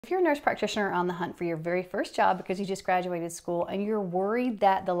If you're a nurse practitioner on the hunt for your very first job because you just graduated school and you're worried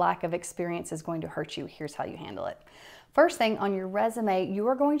that the lack of experience is going to hurt you, here's how you handle it. First thing on your resume, you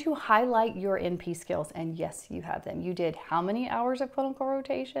are going to highlight your NP skills, and yes, you have them. You did how many hours of clinical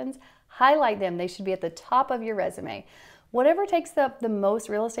rotations? Highlight them. They should be at the top of your resume. Whatever takes up the most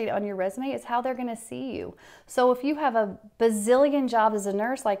real estate on your resume is how they're going to see you. So if you have a bazillion jobs as a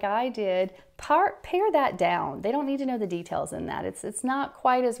nurse like I did, pare that down. They don't need to know the details in that. It's not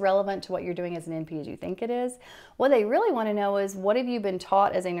quite as relevant to what you're doing as an NP as you think it is. What they really want to know is, what have you been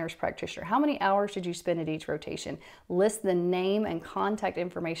taught as a nurse practitioner? How many hours did you spend at each rotation? List the name and contact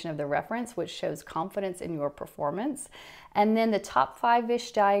information of the reference, which shows confidence in your performance. And then the top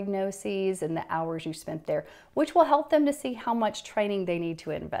 5-ish diagnoses and the hours you spent there, which will help them to see how much training they need to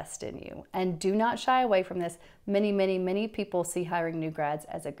invest in you. And do not shy away from this. Many people see hiring new grads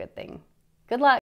as a good thing. Good luck.